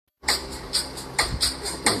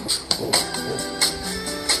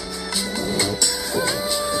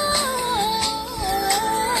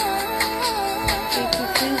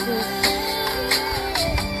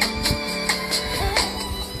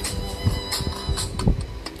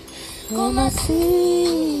Como assim,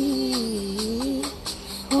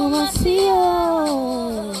 como assim,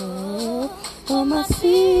 como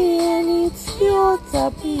assim, ẹni tí ó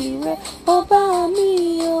tàbí rẹ̀ ọba mi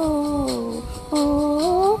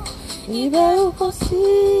ìbẹ̀rù kò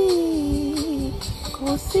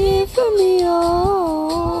sí fún mi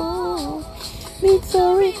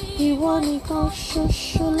nítorí ìwọ nìkan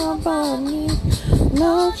ṣoṣo lọ́ba mi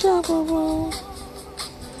lọ́jọ́ gbogbo.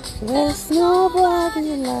 There's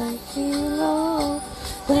nobody like you, Lord.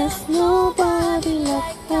 There's nobody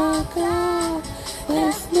like our God.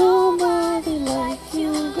 There's nobody like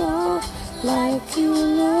you, God. Like you,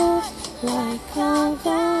 Lord. Like our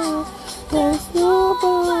God. There's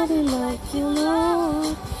nobody like you,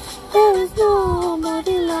 Lord. There is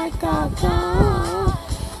nobody like our God.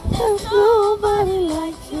 There's nobody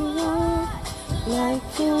like you, Lord. Like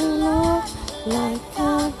you, Lord. Like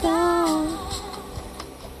our God.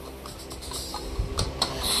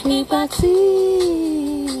 Nígbà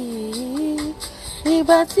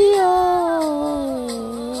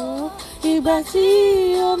tí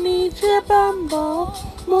omijé bá ń bọ̀,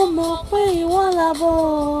 mo mọ̀ pé ìwọ làbọ̀.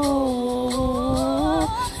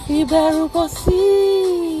 Ìbẹ̀rù kò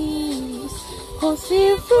sí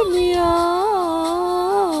fún mi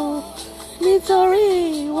nítorí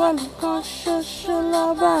ìwọ nìkan ṣoṣo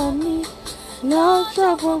lọ́ba mi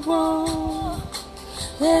lọ́jọ́ gbogbo.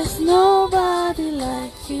 There's nobody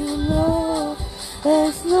like you, Lord.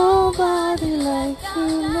 There's nobody like you,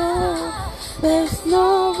 Lord. There's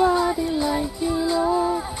nobody like you,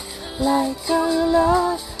 Lord. Like our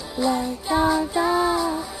Lord, like our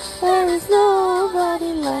God. There is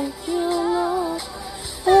nobody like you, Lord.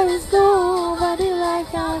 There is nobody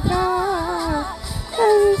like our God.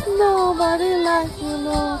 There is nobody like you,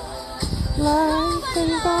 Lord. Like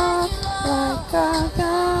our God, like our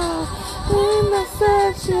God. In the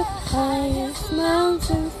search of highest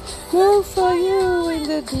mountains, look for you in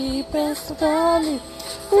the deepest valley.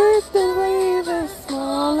 With the rivers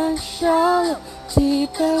small and shallow,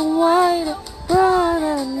 deep and wide, broad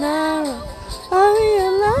and narrow, I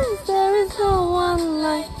realize there is no one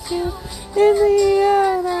like you in the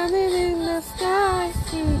earth and in the sky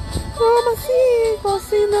too. From a sea, go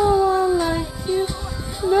see no one like you,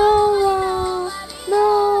 no one, no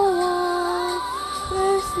one.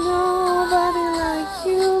 There's nobody like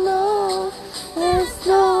you, Lord. There's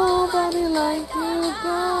nobody like you,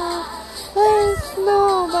 God. There's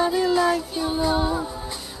nobody like you, Lord.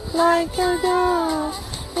 Like our God,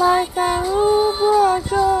 like our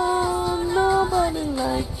brother. Nobody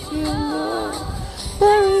like you, Lord.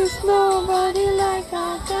 There is nobody like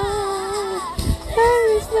our God. There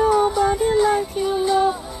is nobody like you,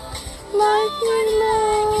 Lord. Like you,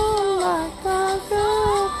 Lord. Like our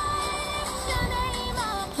God.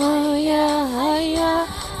 Oh yeah,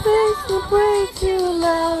 let's break you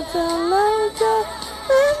louder, louder.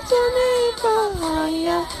 Lift your neighbor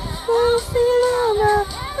higher, let's be louder,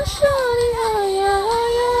 surely higher,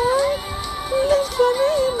 higher. Lift your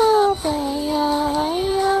name up higher,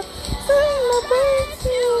 higher. Celebrate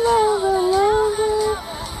you louder, louder.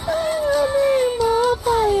 Lift your name up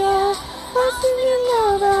higher, I'll sing it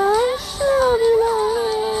louder, shout it louder.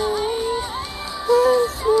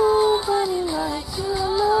 There's nobody like you,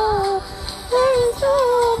 Lord. There is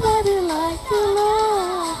nobody like you,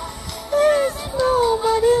 Lord. There is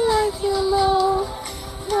nobody like you, Lord.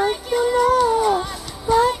 Like you, Lord.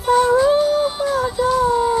 Like a roof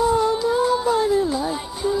above. Nobody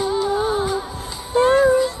like you, Lord.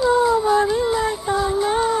 There is nobody like our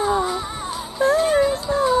Lord. There is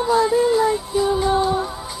nobody like you, Lord.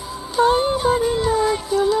 Nobody like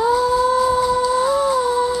you, Lord.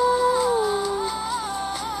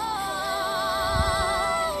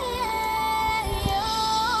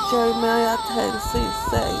 Jeremiah 10:6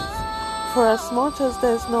 says, for as much as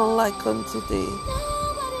there is none like unto thee,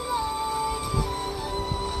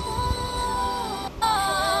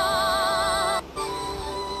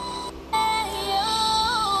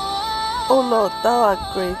 O Lord, thou art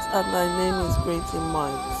great, and thy name is great in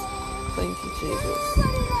might. Thank you, Jesus.